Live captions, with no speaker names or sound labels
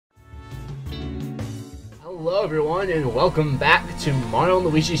Hello everyone and welcome back to Mario &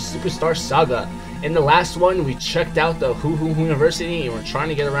 Luigi Superstar Saga. In the last one we checked out the Hoo University and we're trying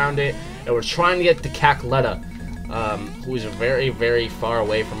to get around it, and we're trying to get to Cackletta, who is very far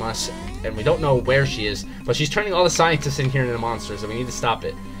away from us, and we don't know where she is, but she's turning all the scientists in here into monsters and we need to stop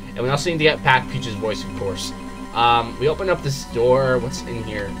it. And we also need to get back Peach's voice, of course. We open up this door. What's in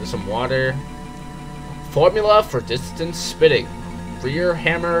here? There's some water. Formula for distance spitting. Rear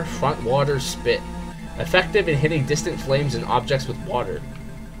hammer, front water spit. Effective in hitting distant flames and objects with water.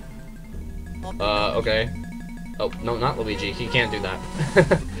 Okay. Oh, no, not Luigi. He can't do that.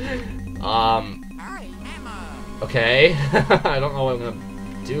 Okay. I don't know what I'm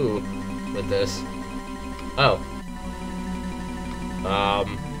gonna do with this. Oh.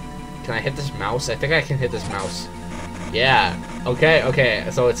 Can I hit this mouse? I think I can hit this mouse. Yeah. Okay.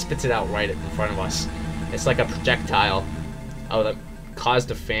 So it spits it out right in front of us. It's like a projectile. Oh, that caused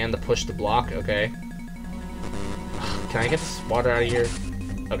the fan to push the block. Okay. Can I get this water out of here?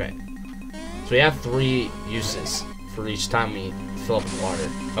 Okay. So we have 3 uses for each time we fill up with water.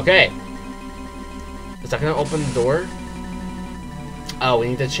 Okay. Is that gonna open the door? Oh, we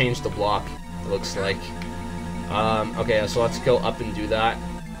need to change the block, it looks like. Okay, so let's go up and do that.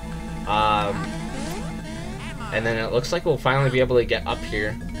 And then it looks like we'll finally be able to get up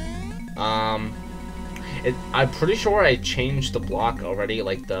here. I'm pretty sure I changed the block already,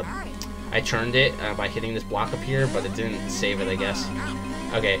 like I turned it by hitting this block up here, but it didn't save it, I guess.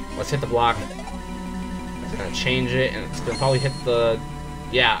 Okay, let's hit the block. It's gonna change it, and it's gonna probably hit the...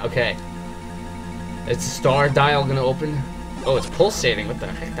 Yeah, okay. Is the star dial gonna open? Oh, it's pulsating. What the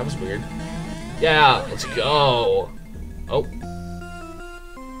heck? That was weird. Yeah, let's go. Oh.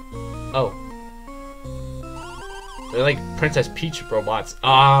 Oh. They're like Princess Peach robots.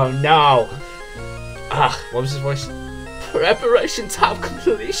 Oh, no. What was his voice? Preparation time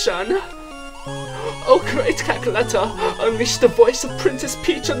completion. Oh great Cackletta, unleash the voice of Princess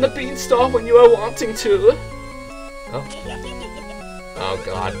Peach on the beanstalk when you are wanting to. Oh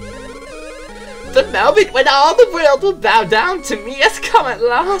god. The moment when all the world will bow down to me has come at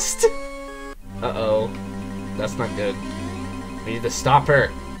last. Uh-oh. That's not good. We need to stop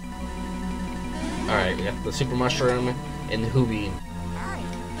her. Alright, we got the Super Mushroom and the Hoobie.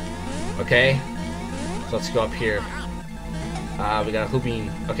 Okay. So let's go up here. We got a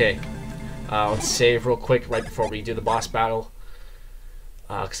Hoobie. Okay. Let's save real quick right before we do the boss battle.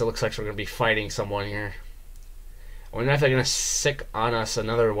 Because it looks like we're going to be fighting someone here. I wonder if they're going to sick on us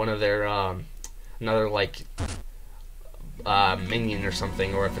another one of their, another, like, minion or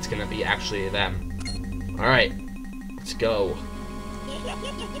something, or if it's going to be actually them. Alright. Let's go.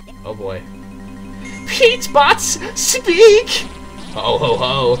 Oh boy. Peach bots, speak! Ho ho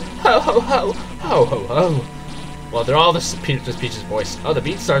ho! Ho ho ho! Ho ho ho! Well, they're all this Peach's voice. Oh, the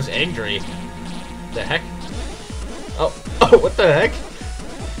Beanstar's angry. The heck? Oh, what the heck?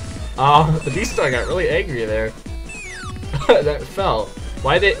 Oh, the Beanstar got really angry there. That fell.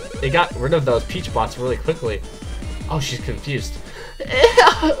 Why they got rid of those Peach bots really quickly? Oh, she's confused.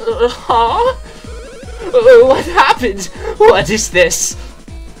 Huh? What happened? What is this?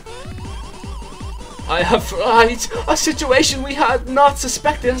 I have right. A situation we had not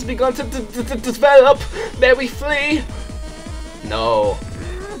suspected has begun to develop. May we flee? No.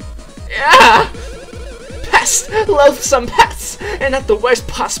 Yeah! Pest! Loathsome pests! And at the worst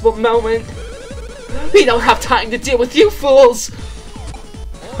possible moment. We don't have time to deal with you fools!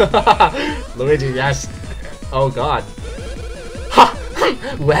 Luigi, yes. Oh god. Ha!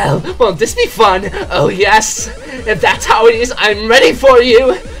 Well, won't this be fun? Oh yes! If that's how it is, I'm ready for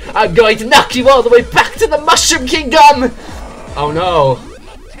you! I'm going to knock you all the way back to the Mushroom Kingdom! Oh no.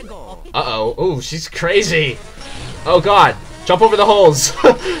 Uh-oh. Ooh, she's crazy. Oh god. Jump over the holes.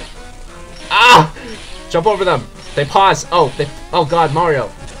 Ah! Jump over them. They pause. Oh god, Mario.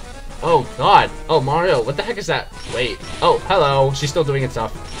 Oh god. Oh, Mario. What the heck is that? Wait. Oh, hello. She's still doing it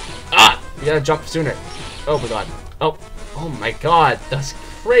stuff. Ah! You gotta jump sooner. Oh my god. Oh my god. That's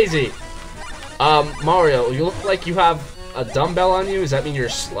crazy. Mario, you look like you have a dumbbell on you. Does that mean you're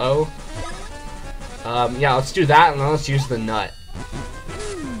slow? Yeah, let's do that, and then let's use the nut.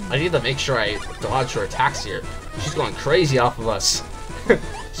 I need to make sure I dodge her attacks here. She's going crazy off of us.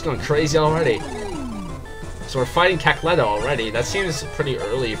 She's going crazy already. So we're fighting Cackletta already. That seems pretty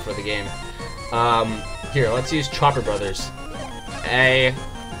early for the game. Here, let's use Chopper Brothers. A,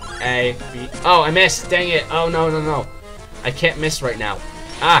 B. Oh, I missed. Dang it. Oh, no. I can't miss right now.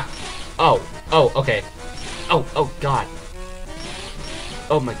 Ah. Oh, okay. Oh, God.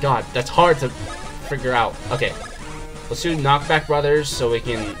 Oh my god, that's hard to figure out. Okay, let's do Knockback Brothers so we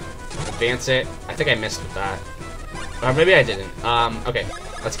can advance it. I think I missed with that. Or maybe I didn't. Okay,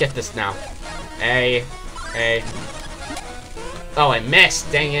 let's get this now. A, A. Oh, I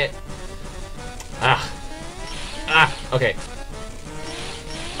missed. Dang it. Ah. Ah. Okay.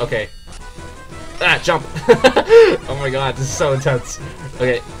 Okay. Ah, jump. Oh my god, this is so intense.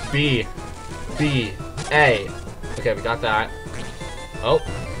 Okay, B. B. A. Okay, we got that. Oh.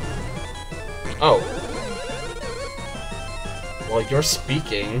 Oh. Well, you're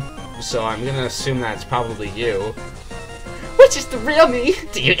speaking, so I'm gonna assume that's probably you. Which is the real me?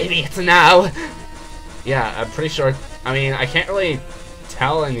 Do you idiots know? Yeah, I'm pretty sure. I mean, I can't really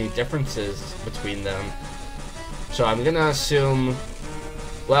tell any differences between them. So I'm gonna assume.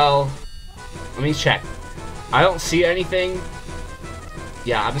 Well, let me check. I don't see anything.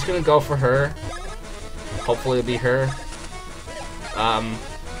 Yeah, I'm just gonna go for her. Hopefully it'll be her.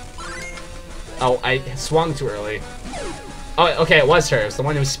 Oh, I swung too early. Oh, okay, it was her. It was the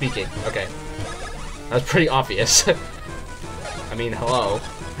one who was speaking. Okay. That was pretty obvious. I mean, hello.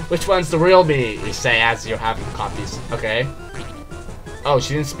 Which one's the real me? You say as you're having copies. Okay. Oh,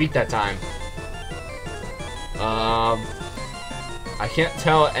 she didn't speak that time. I can't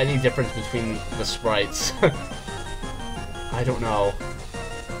tell any difference between the sprites. I don't know.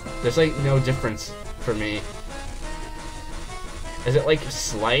 There's like no difference for me. Is it like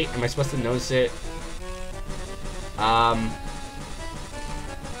slight? Am I supposed to notice it? I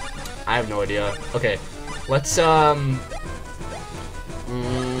have no idea. Okay, let's no,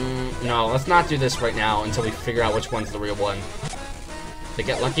 let's not do this right now until we figure out which one's the real one. Did I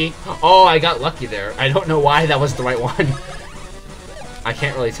get lucky? Oh, I got lucky there. I don't know why that was the right one. I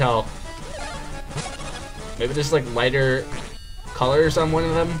can't really tell. Maybe there's like lighter colors on one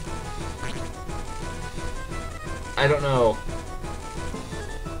of them. I don't know.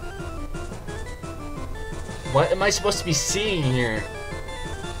 What am I supposed to be seeing here?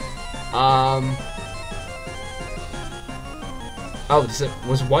 Oh,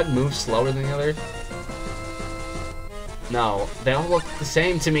 was one move slower than the other? No, they all look the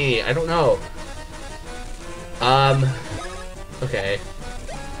same to me. I don't know. Okay.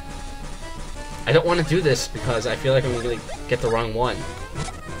 I don't want to do this because I feel like I'm gonna get the wrong one.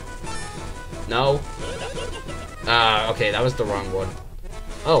 No. Okay, that was the wrong one.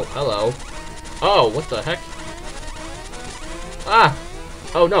 Oh, hello. Oh, what the heck? Ah!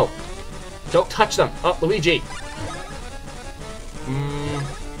 Oh no! Don't touch them! Oh, Luigi!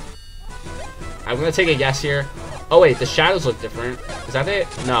 I'm gonna take a guess here. Oh wait, the shadows look different. Is that it?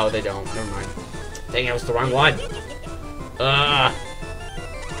 No, they don't. Never mind. Dang, it was the wrong one! I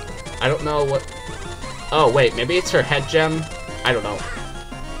don't know what... Oh wait, maybe it's her head gem? I don't know.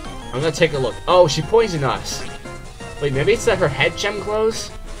 I'm gonna take a look. Oh, she poisoned us! Wait, maybe it's that her head gem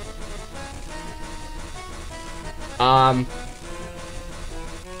glows? Her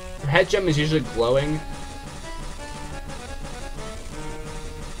head gem is usually glowing.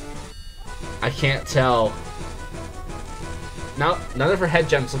 I can't tell. Now, none of her head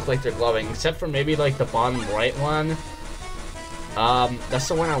gems look like they're glowing, except for maybe like the bottom right one. That's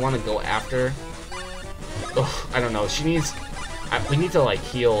the one I want to go after. Ugh, I don't know. She needs... we need to like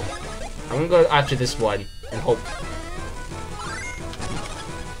heal. I'm gonna go after this one and hope.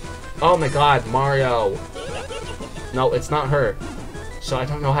 Oh my god, Mario. No, it's not her. So I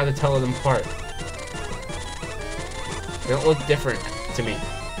don't know how to tell them apart. They don't look different to me.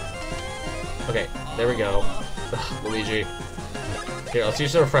 Okay, there we go. Ugh, Luigi. Here, let's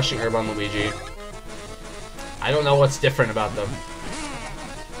use the refreshing herb on Luigi. I don't know what's different about them.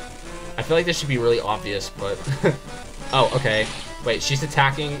 I feel like this should be really obvious, but... Oh, okay. Wait, she's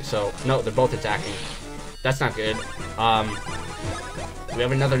attacking, so... No, they're both attacking. That's not good. Do we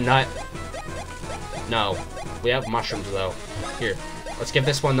have another nut? No. We have mushrooms, though. Here. Let's give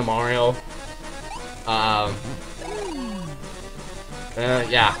this one to Mario.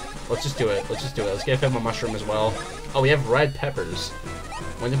 Yeah. Let's just do it. Let's just do it. Let's give him a mushroom as well. Oh, we have red peppers.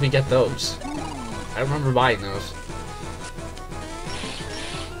 When did we get those? I don't remember buying those.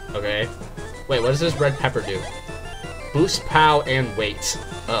 Okay. Wait, what does this red pepper do? Boost POW and weight.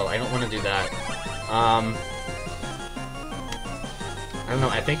 Oh, I don't want to do that. I don't know.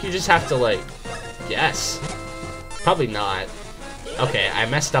 I think you just have to, like, guess. Probably not. Okay, I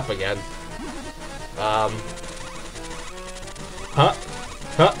messed up again. Huh?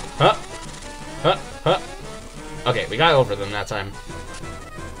 Huh? Huh? Huh? Huh? Okay, we got over them that time.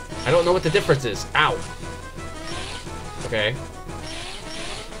 I don't know what the difference is. Ow! Okay.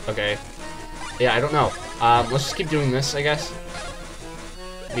 Okay. Yeah, I don't know. Let's just keep doing this, I guess.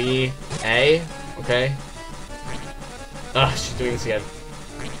 B, A. Okay. Ugh, she's doing this again.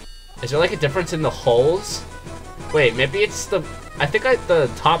 Is there like a difference in the holes? Wait, maybe it's the... I think the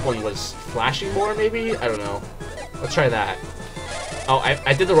top one was flashing more, maybe? I don't know. Let's try that. Oh,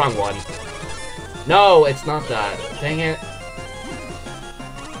 I did the wrong one. No, it's not that. Dang it.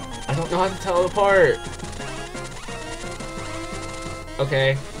 I don't know how to tell it apart.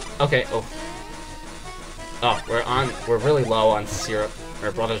 Okay. Okay. Oh. Oh, we're really low on syrup.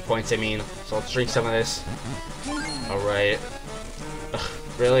 Or brother's points, I mean. So let's drink some of this. Alright.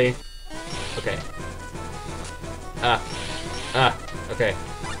 Really? Okay. Okay.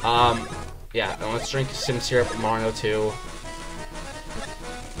 Yeah, and let's drink some syrup and Mario too.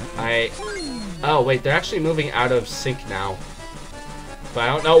 Oh, wait, they're actually moving out of sync now. But I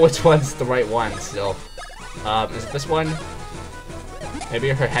don't know which one's the right one still. Is it this one? Maybe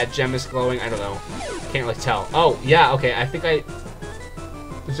her head gem is glowing? I don't know. Can't really tell. Oh, yeah, okay, I think I...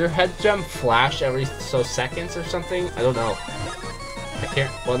 Does her head gem flash every so seconds or something? I don't know. I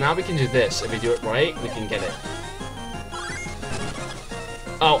can't... Well, now we can do this. If we do it right, we can get it.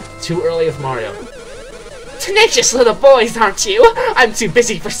 Oh, too early with Mario. Tenacious little boys, aren't you? I'm too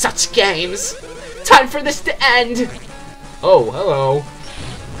busy for such games. Time for this to end. Oh, hello.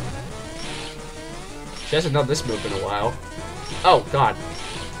 She hasn't done this move in a while. Oh, God.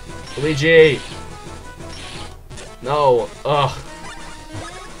 Luigi. No. Ugh.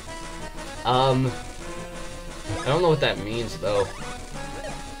 I don't know what that means, though.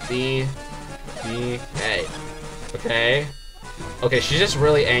 B, A. Okay. Okay, she's just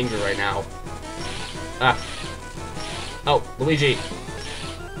really angry right now. Ah. Oh, Luigi.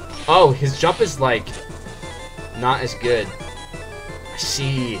 Oh, his jump is, like, not as good. I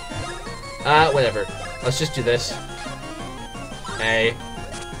see. Whatever. Let's just do this. A.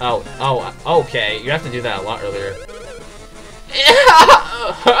 Oh, okay. You have to do that a lot earlier.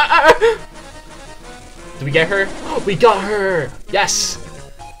 Did we get her? Oh, we got her! Yes!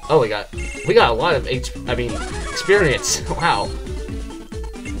 Oh, we got a lot of experience. Wow.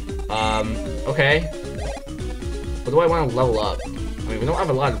 Okay. What do I want to level up? I mean, we don't have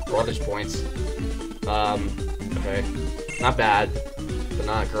a lot of brothers points. Okay. Not bad, but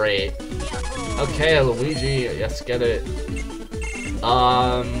not great. Okay, Luigi, let's get it.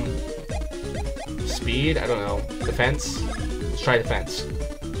 Speed? I don't know. Defense? Let's try defense.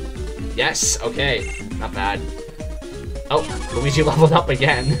 Yes, okay. Not bad. Oh, Luigi leveled up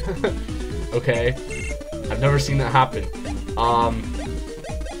again. Okay. I've never seen that happen.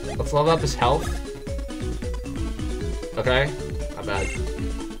 Let's level up his health. Okay. Not bad.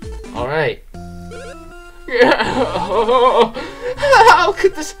 Alright. How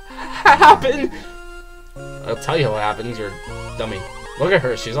could this happen? I'll tell you what happens, you're dummy. Look at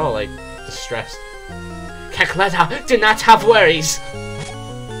her, she's all like distressed. Kakleta, do not have worries.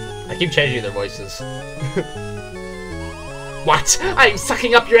 I keep changing their voices. What? I'm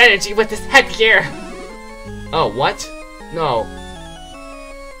sucking up your energy with this headgear. Oh, what? No.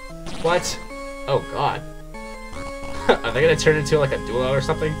 What? Oh, God. Are they gonna turn into like a duo or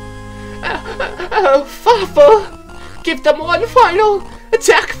something? Oh, Fafa! Give them one final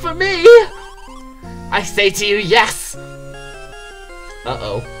attack for me! I say to you, yes!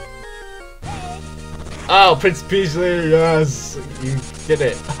 Uh-oh. Oh, Prince Peasley, yes! You did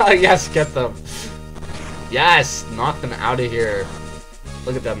it. Yes, get them. Yes! Knock them out of here.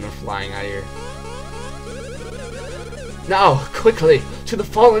 Look at them, they're flying out of here. Now, quickly, to the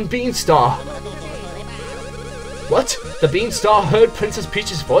fallen Beanstar! What? The Beanstar heard Princess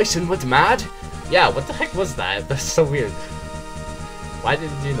Peach's voice and went mad? Yeah, what the heck was that? That's so weird. Why did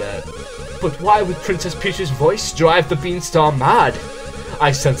it do that? But why would Princess Peach's voice drive the Beanstar mad?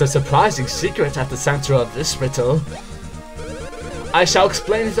 I sense a surprising secret at the center of this riddle. I shall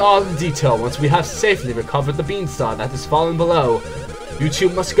explain it all in detail once we have safely recovered the Beanstar that has fallen below. You two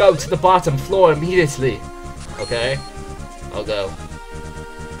must go to the bottom floor immediately. Okay, I'll go.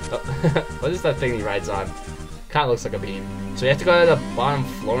 Oh, what is that thing he rides on? Kinda looks like a beam. So we have to go to the bottom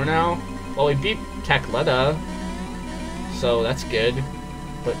floor now? Well, we beat Kakleta, so that's good.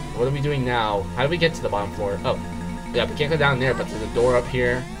 But what are we doing now? How do we get to the bottom floor? Oh, yeah, we can't go down there, but there's a door up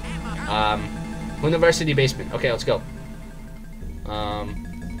here. University basement. Okay, let's go.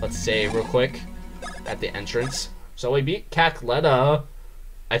 Let's save real quick at the entrance. So we beat Kakleta.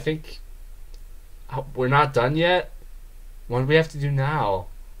 I think we're not done yet. What do we have to do now?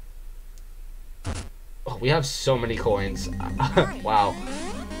 Oh, we have so many coins. Wow.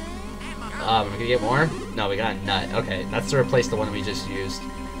 We're gonna get more? No, we got a nut. Okay, that's to replace the one we just used.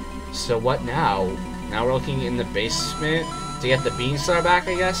 So what now? Now we're looking in the basement to get the Beanstar back,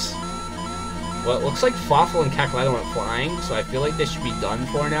 I guess? Well, it looks like Fawful and Kakleta went flying, so I feel like they should be done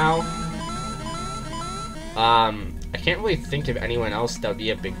for now. I can't really think of anyone else that would be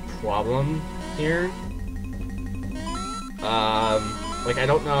a big problem here. Like, I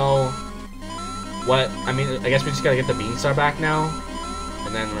don't know what... I mean, I guess we just gotta get the Beanstar back now,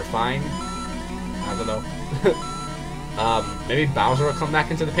 and then we're fine. I don't know. Maybe Bowser will come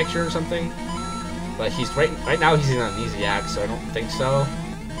back into the picture or something. But he's right now he's in amnesiac, so I don't think so.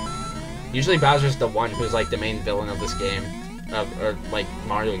 Usually Bowser's the one who's like the main villain of this game, or like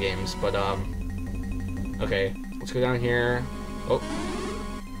Mario games. But okay, let's go down here. Oh,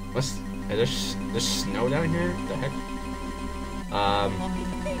 what's there's snow down here? What the heck?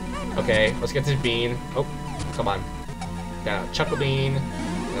 Okay, let's get this bean. Oh, come on. Got a Chuckle Bean,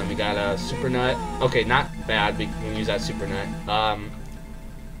 and then we got a Super Nut. Okay, not bad. We can use that Super Nut.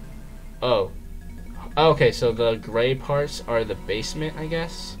 Oh. Okay, so the gray parts are the basement, I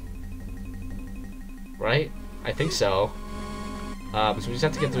guess. Right? I think so. So we just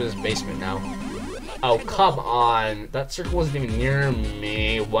have to get through this basement now. Oh, come on. That circle wasn't even near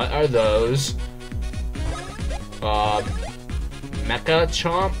me. What are those? Mecha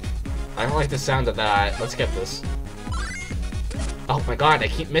Chomp? I don't like the sound of that. Let's get this. Oh my god, I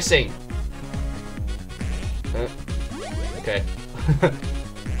keep missing. Okay.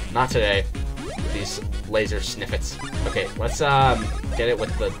 Not today. These laser snippets. Okay, let's get it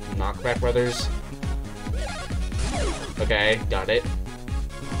with the Knockback Brothers. Okay, got it.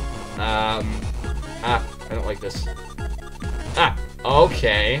 I don't like this.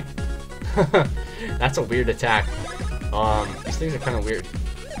 Okay. That's a weird attack. These things are kind of weird.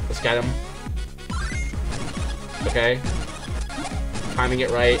 Let's get him. Okay. Timing it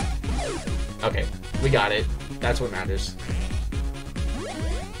right. Okay, we got it. That's what matters.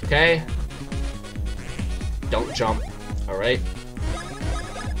 Okay. Don't jump. Alright.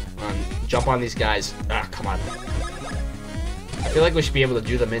 Jump on these guys. Come on. I feel like we should be able to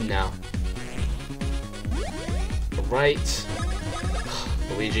do them in now. Alright.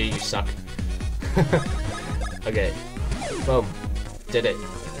 Luigi, you suck. Okay. Boom. Did it.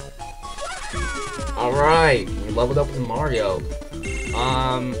 Alright. We leveled up with Mario.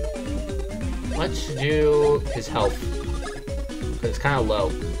 Let's do his health. Because it's kind of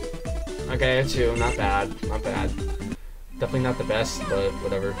low. Okay, 2. Not bad. Not bad. Definitely not the best, but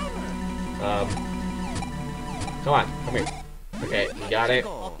whatever. Come on. Come here. Okay, we got it.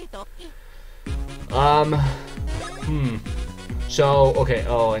 So, okay.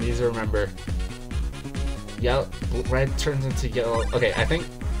 Oh, I need to remember. Yellow, red turns into yellow. Okay, I think.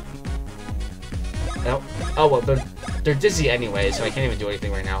 Oh well, they're dizzy anyway, so I can't even do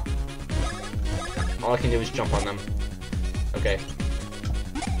anything right now. All I can do is jump on them. Okay.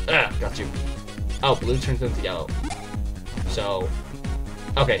 Got you. Oh, blue turns into yellow. So,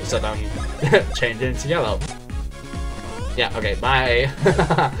 okay, so then change it into yellow. Yeah. Okay. Bye.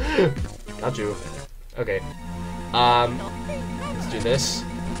 Got you. Okay. Let's do this.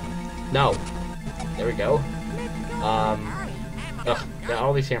 No. There we go. Ugh, got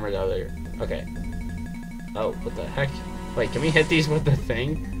all these hammers out of there. Okay. Oh, what the heck? Wait, can we hit these with the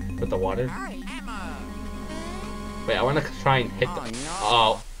thing? With the water? Wait, I want to try and hit the...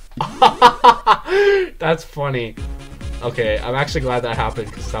 Oh. That's funny. Okay, I'm actually glad that happened,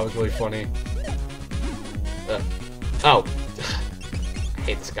 because that was really funny. Oh. I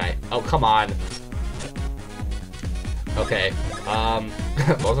hate this guy. Oh, come on. Okay.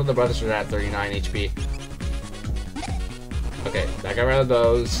 Both of the brothers are at 39 HP. Okay, I got rid of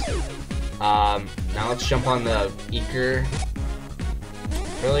those. Now let's jump on the Eaker.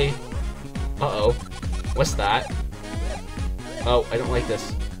 Really? Uh-oh. What's that? Oh, I don't like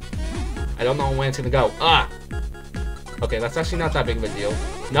this. I don't know when it's gonna go. Ah! Okay, that's actually not that big of a deal.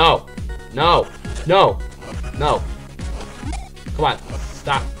 No! No! No! No! Come on.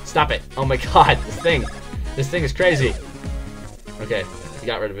 Stop. Stop it. Oh my god, this thing is crazy. Okay, we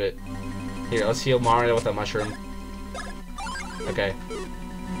got rid of it. Here, let's heal Mario with a mushroom. Okay.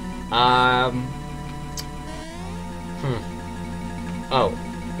 Oh,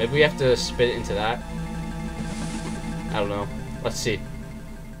 maybe we have to spit it into that. I don't know. Let's see.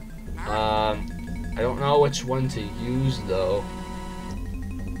 I don't know which one to use though.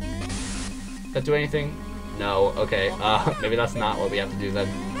 Does that do anything? No. Okay. Maybe that's not what we have to do then.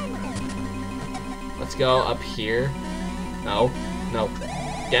 Let's go up here. No. No.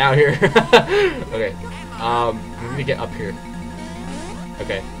 Get out of here. Okay. We need to get up here.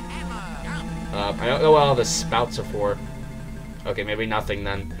 Okay. I don't know what all the spouts are for. Okay, maybe nothing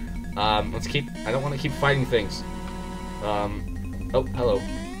then. Let's keep... I don't want to keep fighting things. Oh, hello.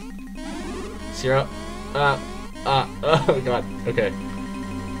 Syrup. Oh god. Okay.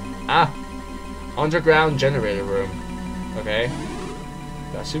 Underground generator room. Okay.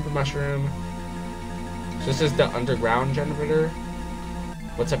 Got super mushroom. So this is the underground generator.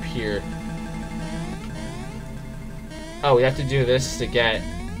 What's up here? Oh, we have to do this to get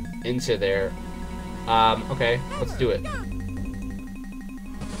into there. Okay, let's do it.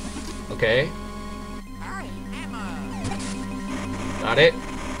 Okay. Got it.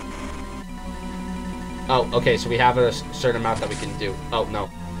 Oh, okay, so we have a certain amount that we can do. Oh, no.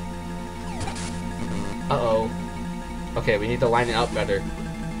 Uh-oh. Okay, we need to line it up better.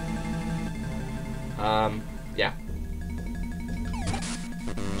 Yeah.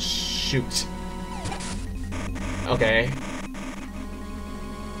 Shoot. Okay.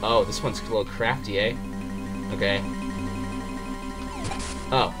 Oh, this one's a little crafty, eh? Okay.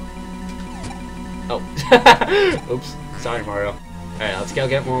 Oh. Oh. Oops. Sorry, Mario. Alright, let's go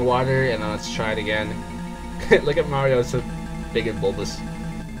get more water, and then let's try it again. Look at Mario, it's so big and bulbous.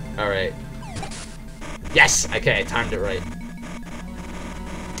 Alright. Yes! Okay, I timed it right.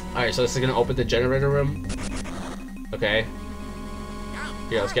 Alright, so this is gonna open the generator room. Okay.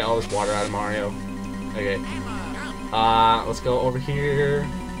 Here, let's get all this water out of Mario. Okay. Let's go over here.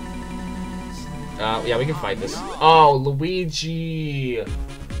 Yeah, we can fight this. Oh, Luigi!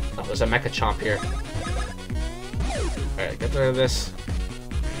 Oh, there's a Mecha Chomp here. Alright, get rid of this.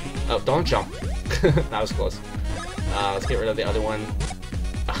 Oh, don't jump. That was close. Let's get rid of the other one.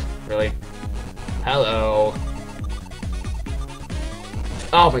 Ugh, really? Hello.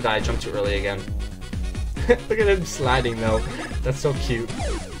 Oh my god, I jumped too early again. Look at him sliding though. That's so cute.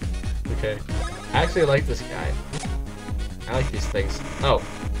 Okay. I actually like this guy. I like these things. Oh.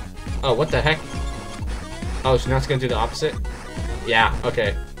 Oh, what the heck? Oh, so now it's gonna do the opposite? Yeah,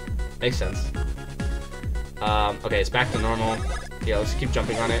 okay. Makes sense. Okay, it's back to normal. Yeah, let's keep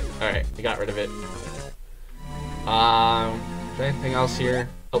jumping on it. Alright, we got rid of it. Is there anything else here?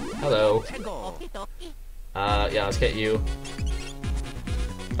 Oh, hello. Yeah, let's get you.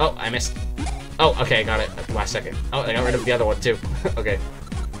 Oh, I missed. Oh, okay, got it at the last second. Oh, I got rid of the other one too. Okay.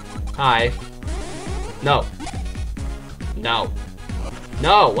 Hi. No. No.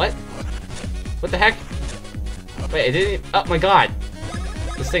 No, what? What the heck? Wait, it didn't. Oh my god.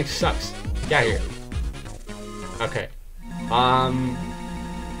 This thing sucks. Get out of here. Okay.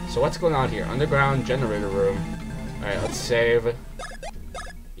 So what's going on here? Underground generator room. Alright, let's save.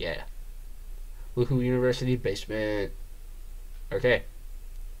 Yeah. Woohoo University basement. Okay.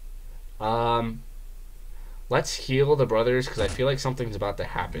 Let's heal the brothers because I feel like something's about to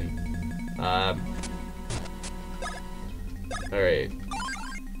happen. Alright.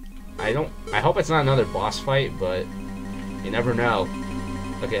 I hope it's not another boss fight, but you never know.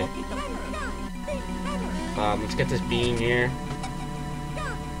 Okay. Let's get this beam here.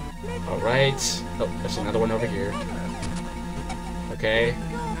 Alright. Oh, there's another one over here. Okay.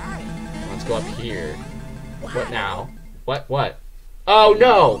 Let's go up here. What now? What? What? Oh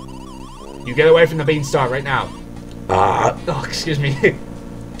no! You get away from the beanstalk right now. Oh, excuse me.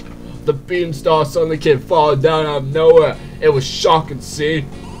 The beanstalk suddenly came falling down out of nowhere. It was shocking, see?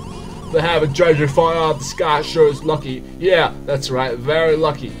 To have a treasure fall out of the sky sure is lucky. Yeah, that's right, very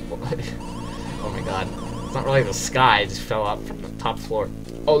lucky. Oh my god. It's not really the sky, it just fell out from the top floor.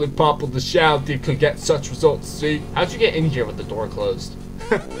 Only Papa the Shadow Thief could get such results, see? How'd you get in here with the door closed?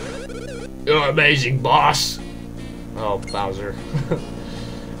 You're amazing, boss! Oh, Bowser.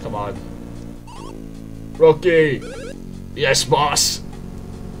 Come on. Rookie! Yes, boss!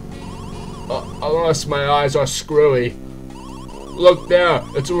 Unless my eyes are screwy. Look there!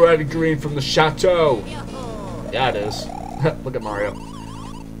 It's already green from the chateau! Yeah, it is. Look at Mario.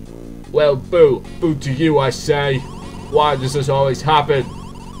 Well, boo. Boo to you, I say. Why does this always happen?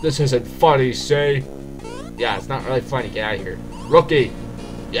 This isn't funny, see? Yeah, it's not really funny. Get out of here. Rookie!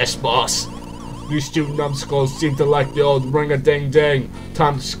 Yes, boss. These two numbskulls seem to like the old ring-a-ding-ding.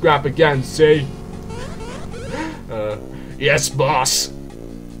 Time to scrap again, see? Yes, boss.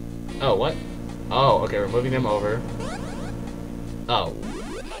 Oh, what? Oh, okay, we're moving them over. Oh.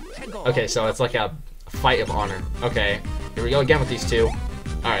 Okay, so it's like a fight of honor. Okay, here we go again with these two.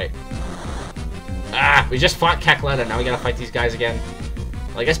 Alright. Ah, we just fought Kakaletta, now we gotta fight these guys again.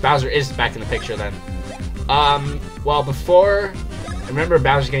 Well, I guess Bowser is back in the picture then. Well, before... I remember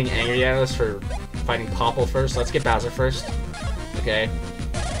Bowser getting angry at us for fighting Popple first. Let's get Bowser first. Okay.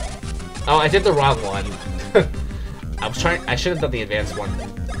 Oh, I did the wrong one. I should have done the advanced one.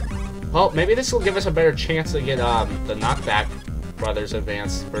 Well, maybe this will give us a better chance to get, the Knockback Brothers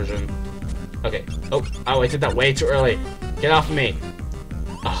advanced version. Okay. Oh, I did that way too early. Get off of me.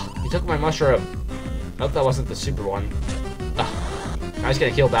 Oh, he took my mushroom. I hope that wasn't the super one. Oh, I was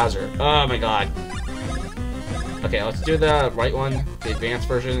gonna kill Bowser. Oh my god. Okay, let's do the right one, the advanced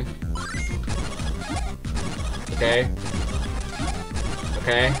version. Okay.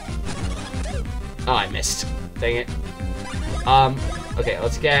 Okay. Oh, I missed. Dang it. Okay,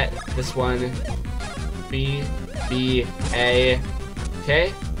 let's get this one. B, A.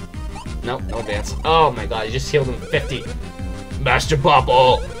 Okay. Nope, no advance. Oh my god, you just healed him 50. Master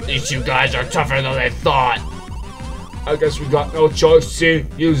Popple, these two guys are tougher than I thought. I guess we got no choice. See,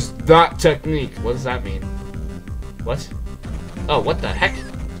 use that technique. What does that mean? What? Oh, what the heck?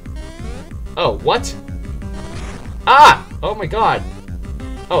 Oh, what? Ah! Oh my god.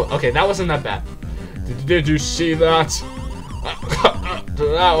 Oh, okay, that wasn't that bad. Did you see that?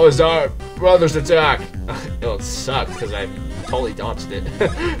 That was our brother's attack. It sucked because I totally dodged it.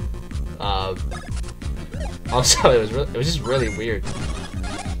 Also, it was just really weird.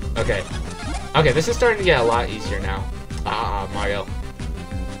 Okay. Okay, this is starting to get a lot easier now. Mario.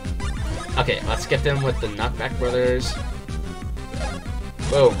 Okay, let's get them with the Knockback Brothers.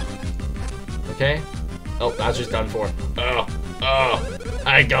 Boom. Okay. Oh, Bowser's done for. Oh,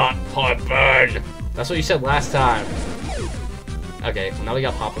 I got heartburn. That's what you said last time. Okay, well now we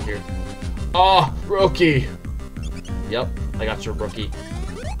got Pop up here. Oh, rookie. Yep, I got your rookie.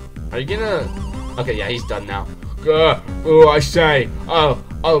 Are you gonna... Okay, yeah, he's done now. Oh, I say.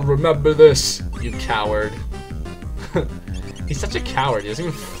 I'll remember this. You coward. He's such a coward. He doesn't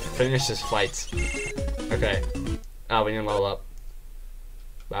even finish his fights. Okay. Oh, we need to level up.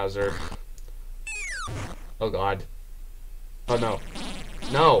 Bowser. Oh god. Oh no.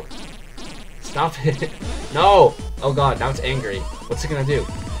 No! Stop it! No! Oh god, now it's angry. What's it gonna do?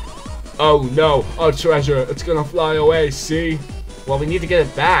 Oh no! Our treasure! It's gonna fly away, see? Well, we need to get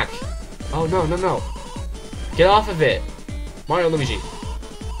it back. Oh no, no, no. Get off of it! Mario and Luigi.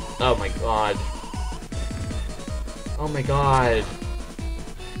 Oh my god. Oh my god.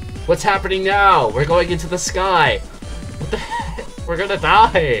 What's happening now? We're going into the sky! What the heck? We're gonna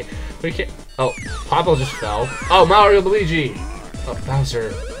die! We can't... Oh, Pablo just fell. Oh, Mario and Luigi! Oh,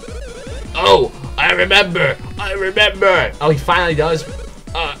 Bowser. Oh, I remember! I remember! Oh, he finally does.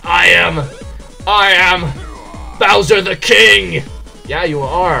 I am Bowser the King! Yeah, you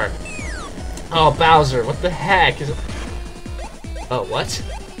are. Oh, Bowser, what the heck? Is it... Oh, what?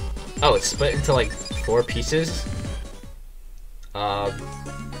 Oh, it's split into like 4 pieces?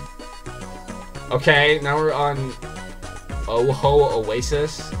 Okay, now we're on Oho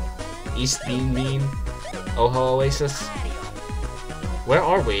Oasis. East Bean Bean. Oho Oasis. Where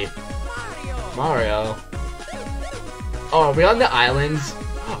are we? Mario. Oh, are we on the island?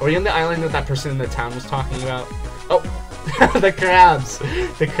 Are we on the island that person in the town was talking about? Oh, the crabs.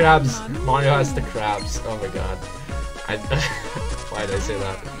 The crabs. Mario has the crabs. Oh my god. Why did I say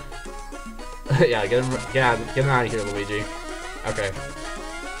that? Yeah, get him out of here, Luigi. Okay.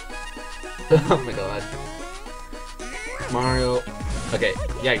 Oh my god. Mario. Okay,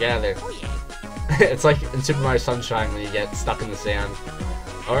 yeah, get out of there. It's like in Super Mario Sunshine when you get stuck in the sand.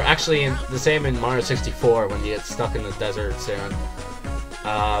 Or actually, the same in Mario 64 when you get stuck in the desert sand.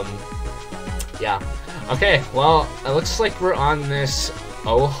 Yeah. Okay, well, it looks like we're on this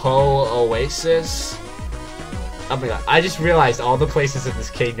Oho Oasis. Oh my god, I just realized all the places in this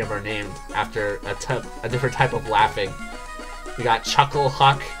kingdom are named after a different type of laughing. We got Chuckle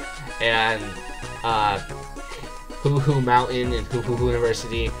Huck and Hoo Hoo Mountain and Hoo Hoo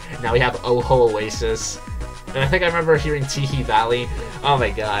University. Now we have Oho Oasis. And I think I remember hearing Teehee Valley. Oh my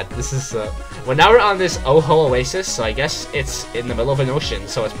god, this is well, now we're on this Oho Oasis, so I guess it's in the middle of an ocean,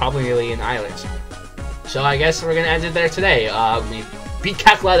 so it's probably really an island. So I guess we're gonna end it there today. We beat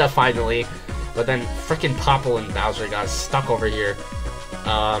Cackletta finally, but then frickin' Popple and Bowser got stuck over here.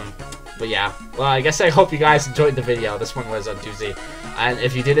 But yeah, well, I guess I hope you guys enjoyed the video. This one was a doozy. And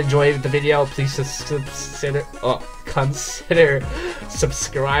if you did enjoy the video, please consider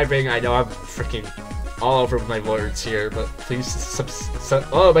subscribing. I know I'm freaking all over my words here, but please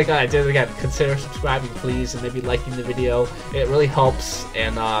oh my god, I did it again. Consider subscribing, please, and maybe liking the video. It really helps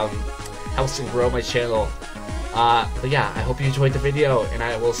and helps to grow my channel. But yeah, I hope you enjoyed the video, and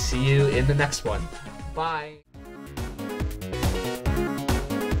I will see you in the next one. Bye.